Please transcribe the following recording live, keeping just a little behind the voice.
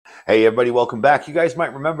Hey everybody, welcome back. You guys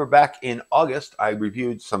might remember back in August, I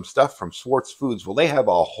reviewed some stuff from Swartz Foods. Well, they have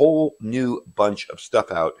a whole new bunch of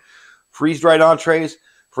stuff out. Freeze-dried entrees,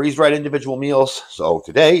 freeze-dried individual meals. So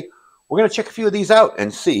today, we're going to check a few of these out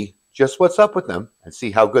and see just what's up with them and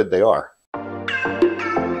see how good they are.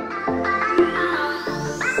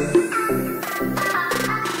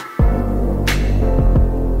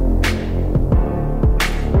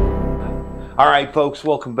 All right, folks,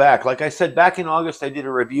 welcome back. Like I said, back in August, I did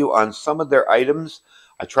a review on some of their items.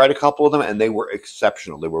 I tried a couple of them, and they were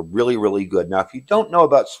exceptional. They were really, really good. Now, if you don't know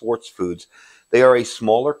about Swartz Foods, they are a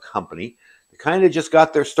smaller company. They kind of just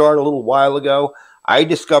got their start a little while ago. I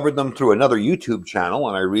discovered them through another YouTube channel,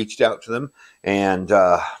 and I reached out to them and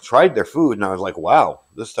tried their food, and I was like, wow,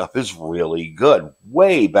 this stuff is really good.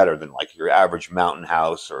 Way better than like your average Mountain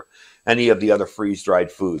House or any of the other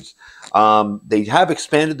freeze-dried foods. They have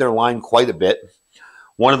expanded their line quite a bit.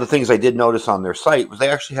 One of the things I did notice on their site was they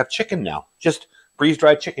actually have chicken now. Just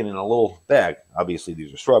freeze-dried chicken in a little bag. Obviously,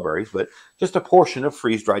 these are strawberries, but just a portion of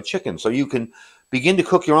freeze-dried chicken. So you can begin to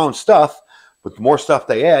cook your own stuff. With the more stuff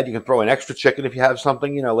they add, you can throw in extra chicken if you have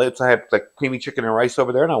something. You know, let's say I have like creamy chicken and rice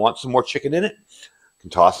over there, and I want some more chicken in it. You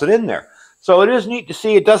can toss it in there. So it is neat to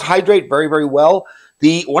see. It does hydrate very, very well.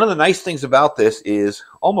 One of the nice things about this is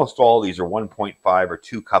almost all of these are 1.5 or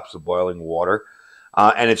 2 cups of boiling water,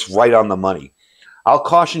 and it's right on the money. I'll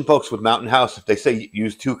caution folks with Mountain House, if they say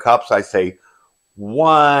use 2 cups, I say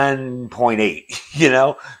 1.8, you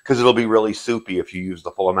know, because it'll be really soupy if you use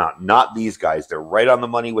the full amount. Not these guys. They're right on the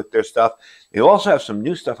money with their stuff. They also have some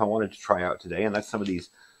new stuff I wanted to try out today, and that's some of these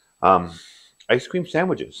ice cream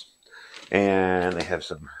sandwiches. And they have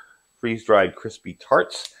some freeze-dried crispy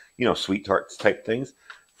tarts, you know, sweet tarts type things,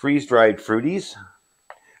 freeze-dried fruities,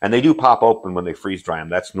 and they do pop open when they freeze-dry them.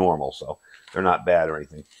 That's normal, so they're not bad or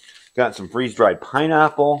anything. Got some freeze-dried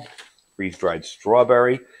pineapple, freeze-dried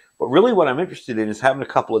strawberry, but really what I'm interested in is having a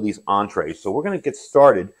couple of these entrees. So we're going to get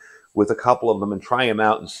started with a couple of them and try them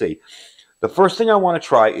out and see. The first thing I want to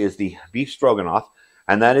try is the beef stroganoff,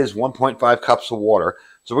 and that is 1.5 cups of water.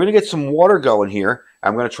 So we're going to get some water going here.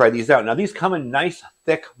 I'm going to try these out. Now, these come in nice,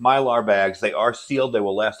 thick Mylar bags. They are sealed. They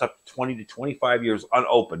will last up to 20 to 25 years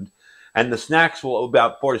unopened. And the snacks will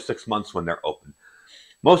about 4 to 6 months when they're open.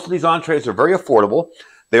 Most of these entrees are very affordable.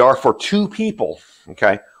 They are for 2 people,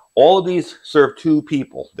 okay? All of these serve 2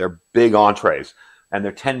 people. They're big entrees, and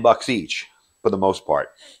they're $10 each for the most part.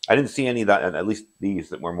 I didn't see any of that, at least these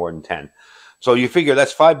that were more than 10. So you figure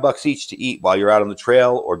that's $5 each to eat while you're out on the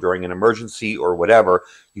trail or during an emergency or whatever.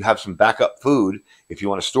 You have some backup food. If you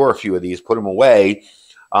want to store a few of these, put them away.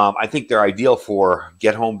 I think they're ideal for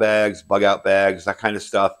get-home bags, bug-out bags, that kind of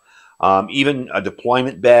stuff. Even a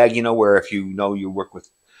deployment bag, you know, where if you know you work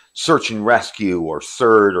with search and rescue or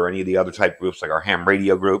CERD or any of the other type groups like our ham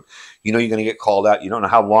radio group, you know you're going to get called out. You don't know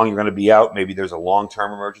how long you're going to be out. Maybe there's a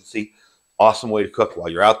long-term emergency. Awesome way to cook while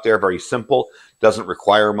you're out there. Very simple. Doesn't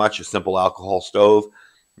require much. A simple alcohol stove.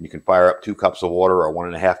 You can fire up 2 cups of water or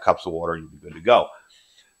 1.5 cups of water and you'll be good to go.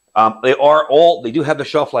 They do have the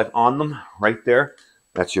shelf life on them right there.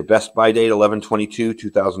 That's your best buy date,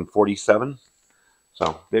 11/22/2047.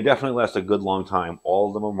 So they definitely last a good long time. All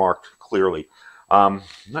of them are marked clearly. I'm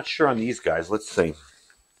not sure on these guys. Let's see.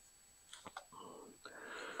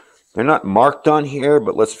 They're not marked on here,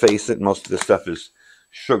 but let's face it, most of this stuff is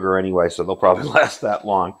sugar anyway, so they'll probably last that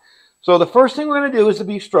long. So the first thing we're going to do is the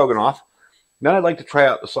beef stroganoff. Then I'd like to try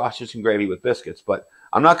out the sausage and gravy with biscuits, but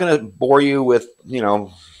I'm not going to bore you with, you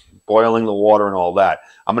know, boiling the water and all that.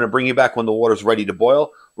 I'm going to bring you back when the water's ready to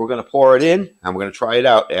boil. We're going to pour it in, and we're going to try it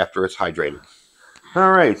out after it's hydrated.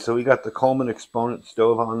 All right, so we got the Coleman Exponent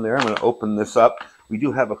stove on there. I'm going to open this up. We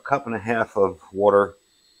do have 1.5 cups of water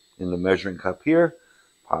in the measuring cup here.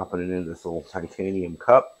 Popping it in this little titanium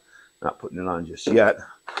cup. Not putting it on just yet.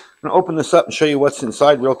 I'm going to open this up and show you what's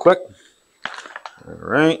inside real quick. All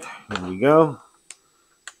right, here we go.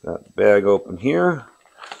 Got the bag open here.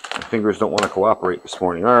 My fingers don't want to cooperate this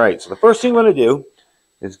morning. All right, so the first thing I'm going to do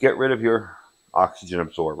is get rid of your oxygen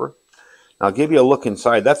absorber. I'll give you a look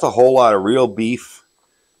inside. That's a whole lot of real beef,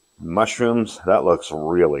 mushrooms. That looks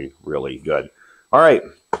really, really good. All right,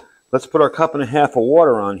 let's put our 1.5 cups of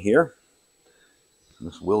water on here.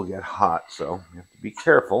 This will get hot, so you have to be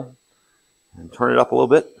careful. And turn it up a little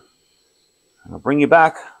bit. I'll bring you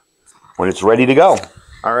back when it's ready to go.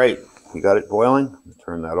 All right, we got it boiling.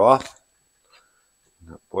 Turn that off.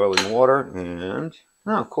 Boiling water, and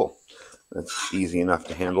oh, cool. That's easy enough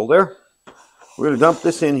to handle there. We're going to dump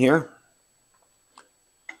this in here.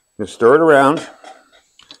 You stir it around,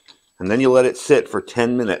 and then you let it sit for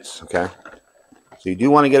 10 minutes, okay? So you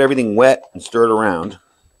do want to get everything wet and stir it around.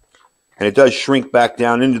 And it does shrink back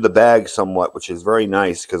down into the bag somewhat, which is very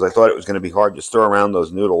nice because I thought it was going to be hard to stir around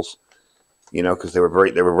those noodles, you know, because they were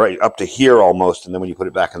right up to here almost, and then when you put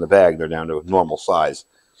it back in the bag, they're down to a normal size.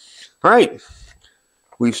 All right,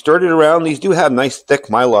 we've stirred it around. These do have nice thick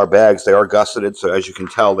Mylar bags. They are gusseted, so as you can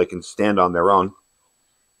tell, they can stand on their own.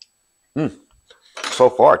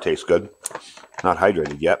 So far, it tastes good. Not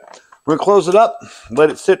hydrated yet. We're gonna close it up,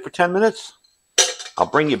 let it sit for 10 minutes. I'll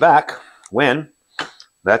bring you back when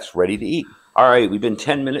that's ready to eat. All right, we've been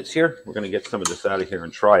 10 minutes here. We're going to get some of this out of here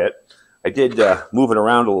and try it. I did move it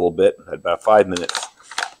around a little bit at about 5 minutes,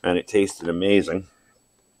 and it tasted amazing.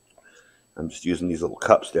 I'm just using these little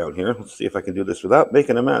cups down here. Let's see if I can do this without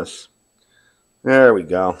making a mess. There we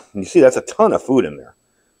go. And you see, that's a ton of food in there.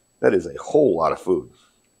 That is a whole lot of food.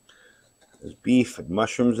 There's beef and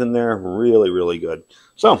mushrooms in there. Really, really good.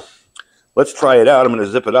 So let's try it out. I'm going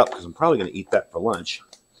to zip it up because I'm probably going to eat that for lunch.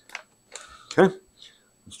 Okay.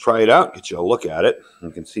 Let's try it out, get you a look at it. You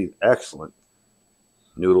can see excellent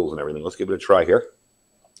noodles and everything. Let's give it a try here.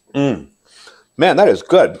 Man, that is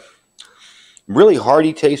good. Really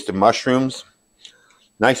hearty taste of mushrooms.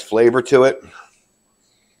 Nice flavor to it.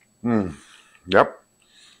 Yep.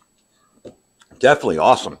 Definitely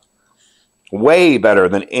awesome. Way better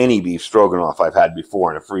than any beef stroganoff I've had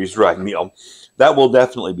before in a freeze-dried meal. That will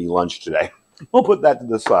definitely be lunch today. We'll put that to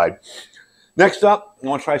the side. Next up, I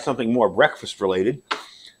want to try something more breakfast-related.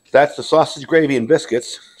 That's the sausage gravy and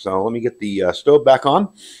biscuits. So let me get the stove back on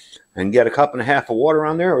and get a cup and a half of water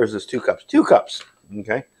on there. Or is this 2 cups? 2 cups.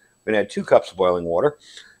 Okay. We're going to add 2 cups of boiling water.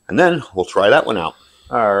 And then we'll try that one out.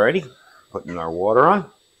 Alrighty. Putting our water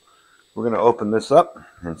on. We're going to open this up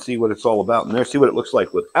and see what it's all about in there. See what it looks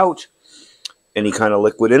like without any kind of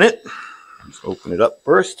liquid in it. Let's open it up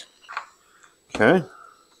first. Okay.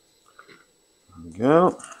 There we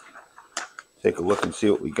go. Take a look and see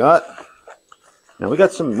what we got. Now we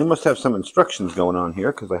must have some instructions going on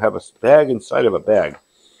here because I have a bag inside of a bag.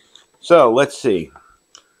 So let's see.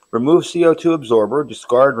 Remove CO2 absorber,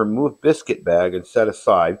 discard, remove biscuit bag and set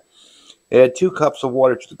aside. Add 2 cups of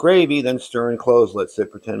water to the gravy, then stir and close. Let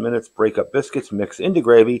sit for 10 minutes. Break up biscuits, mix into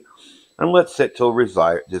gravy, and let sit till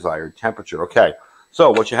desired temperature. Okay,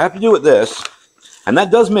 so what you have to do with this, and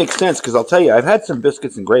that does make sense because I'll tell you, I've had some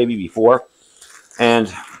biscuits and gravy before,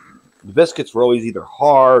 and the biscuits were always either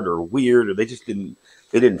hard or weird, or they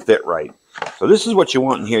didn't fit right. So this is what you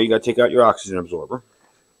want in here. You got to take out your oxygen absorber.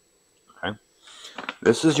 Okay.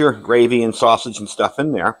 This is your gravy and sausage and stuff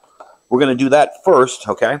in there. We're going to do that first,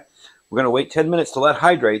 okay? We're going to wait 10 minutes till that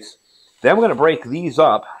hydrates. Then we're going to break these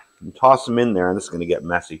up and toss them in there, and this is going to get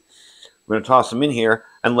messy. We're going to toss them in here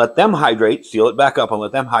and let them hydrate, seal it back up, and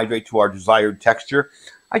let them hydrate to our desired texture.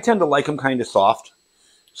 I tend to like them kind of soft,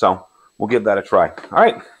 so we'll give that a try. All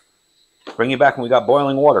right. Bring you back when we got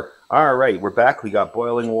boiling water. All right, we're back. We got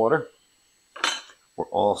boiling water. We're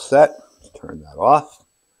all set. Let's turn that off.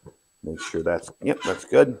 Make sure that's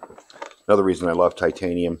good. Another reason I love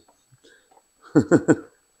titanium. The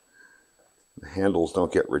handles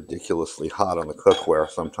don't get ridiculously hot on the cookware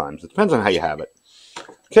sometimes. It depends on how you have it.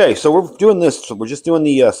 Okay, so we're doing this. So we're just doing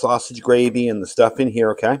the sausage gravy and the stuff in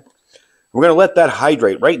here, okay? We're going to let that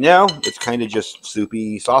hydrate. Right now, it's kind of just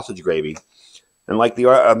soupy sausage gravy. And like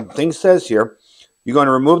the thing says here, you're going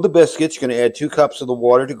to remove the biscuits. You're going to add 2 cups of the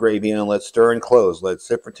water to gravy and let stir and close. Let it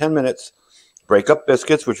sit for 10 minutes. Break up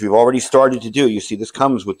biscuits, which we've already started to do. You see, this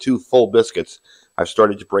comes with 2 full biscuits. I've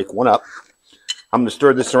started to break one up. I'm going to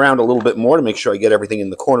stir this around a little bit more to make sure I get everything in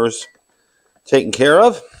the corners taken care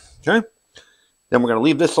of. Okay. Then we're going to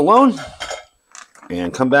leave this alone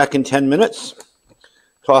and come back in 10 minutes.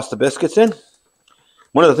 Toss the biscuits in.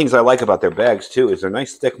 One of the things I like about their bags, too, is they're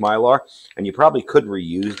nice, thick Mylar, and you probably could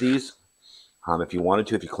reuse these if you wanted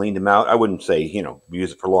to, if you cleaned them out. I wouldn't say,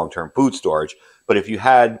 use it for long-term food storage, but if you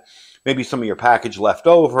had maybe some of your package left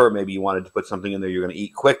over, maybe you wanted to put something in there you're going to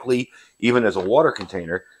eat quickly, even as a water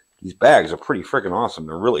container, these bags are pretty freaking awesome.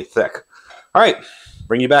 They're really thick. All right,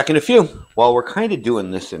 bring you back in a few. While we're kind of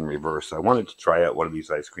doing this in reverse, I wanted to try out one of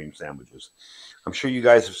these ice cream sandwiches. I'm sure you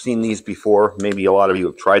guys have seen these before. Maybe a lot of you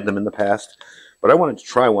have tried them in the past. But I wanted to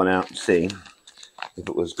try one out and see if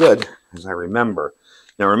it was good, as I remember.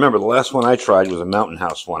 Now, remember, the last one I tried was a Mountain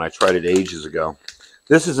House one. I tried it ages ago.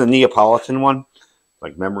 This is a Neapolitan one.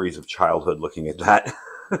 Like memories of childhood looking at that.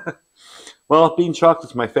 Well, bean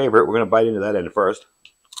chocolate's my favorite. We're going to bite into that end first.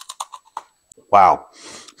 Wow.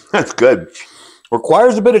 That's good.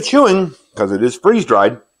 Requires a bit of chewing because it is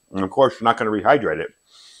freeze-dried. And, of course, you're not going to rehydrate it.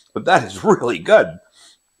 But that is really good.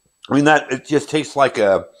 I mean, it just tastes like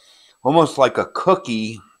almost like a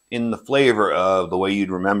cookie in the flavor of the way you'd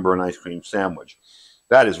remember an ice cream sandwich.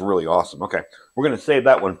 That is really awesome. Okay, we're going to save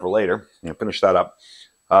that one for later. I'm going to finish that up.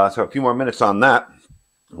 So a few more minutes on that,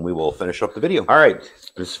 and we will finish up the video. All right,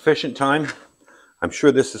 it's been sufficient time. I'm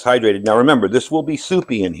sure this is hydrated. Now remember, this will be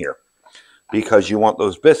soupy in here because you want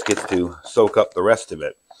those biscuits to soak up the rest of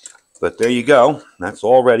it. But there you go. That's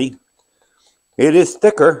all ready. It is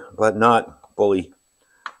thicker, but not fully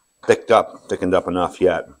thickened up enough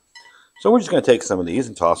yet. So we're just going to take some of these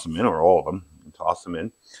and toss them in, or all of them, and toss them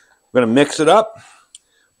in. We're going to mix it up,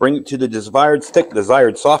 bring it to the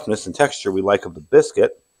desired softness and texture we like of the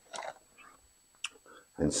biscuit,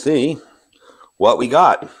 and see what we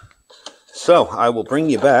got. So I will bring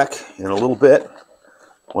you back in a little bit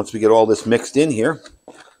once we get all this mixed in here,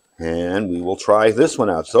 and we will try this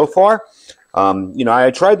one out. So far, you know,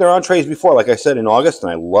 I tried their entrees before, like I said, in August,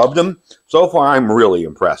 and I loved them. So far, I'm really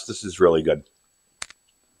impressed. This is really good.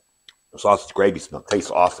 The sausage gravy smell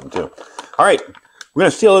tastes awesome, too. All right, we're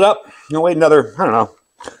going to seal it up. You know, wait another, I don't know,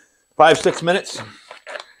 5-6 minutes.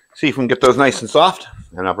 See if we can get those nice and soft,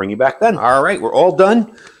 and I'll bring you back then. All right, we're all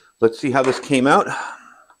done. Let's see how this came out.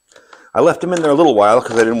 I left them in there a little while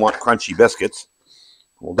because I didn't want crunchy biscuits.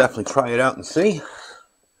 We'll definitely try it out and see.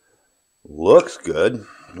 Looks good.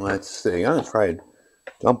 Let's see. I'm going to try and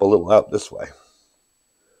dump a little out this way.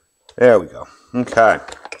 There we go. Okay.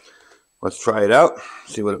 Let's try it out.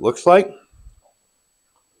 See what it looks like.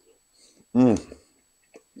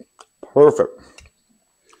 Perfect.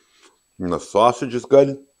 And the sausage is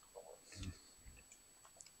good.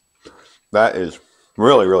 That is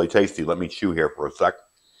really, really tasty. Let me chew here for a sec.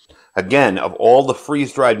 Again, of all the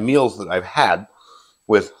freeze-dried meals that I've had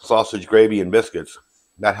with sausage gravy and biscuits,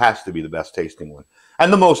 that has to be the best tasting one.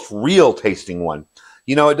 And the most real tasting one.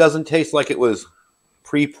 You know, it doesn't taste like it was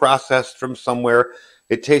pre-processed from somewhere.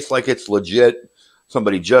 It tastes like it's legit.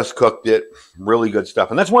 Somebody just cooked it. Really good stuff.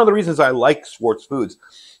 And that's one of the reasons I like Swartz Foods.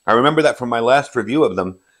 I remember that from my last review of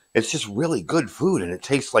them. It's just really good food, and it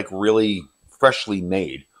tastes like really freshly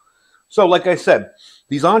made. So, like I said,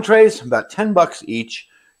 these entrees, about $10 each.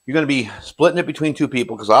 You're going to be splitting it between two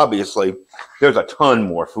people because obviously there's a ton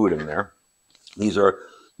more food in there. These are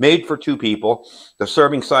made for two people. The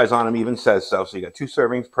serving size on them even says so. So you got 2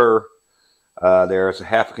 servings per. There's a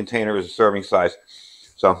half a container is a serving size.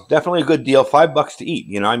 So definitely a good deal. $5 to eat.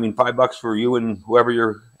 You know, I mean, $5 for you and whoever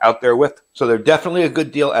you're out there with. So they're definitely a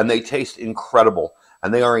good deal, and they taste incredible.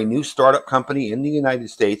 And they are a new startup company in the United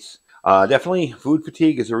States. Definitely food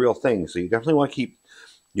fatigue is a real thing. So you definitely want to keep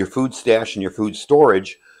your food stash and your food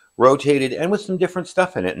storage rotated and with some different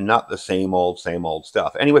stuff in it, and not the same old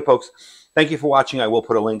stuff. Anyway, folks, thank you for watching. I will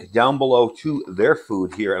put a link down below to their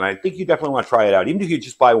food here, and I think you definitely want to try it out. Even if you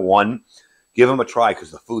just buy one, give them a try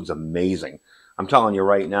because the food's amazing. I'm telling you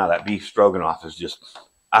right now, that beef stroganoff is just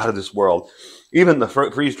out of this world. Even the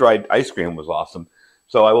freeze-dried ice cream was awesome.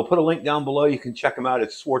 So I will put a link down below. You can check them out at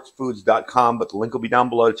swartzfoods.com, but the link will be down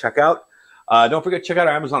below to check out. Don't forget to check out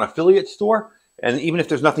our Amazon affiliate store. And even if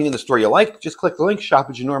there's nothing in the store you like, just click the link, shop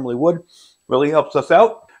as you normally would. Really helps us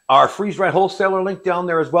out. Our freeze-dried wholesaler link down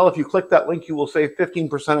there as well. If you click that link, you will save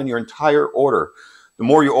 15% on your entire order. The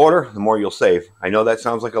more you order, the more you'll save. I know that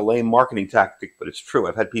sounds like a lame marketing tactic, but it's true.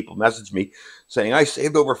 I've had people message me saying, I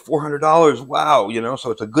saved over $400. Wow, you know, so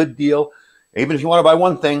it's a good deal. Even if you want to buy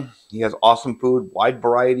one thing, he has awesome food, wide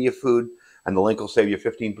variety of food, and the link will save you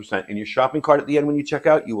 15%. In your shopping cart at the end when you check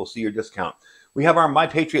out, you will see your discount. We have our My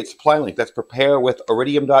Patriot Supply link. That's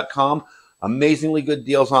preparewithiridium.com. Amazingly good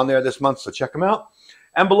deals on there this month, so check them out.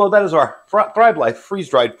 And below that is our Thrive Life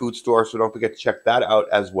freeze-dried food store, so don't forget to check that out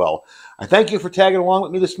as well. I thank you for tagging along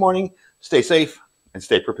with me this morning. Stay safe and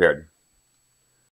stay prepared.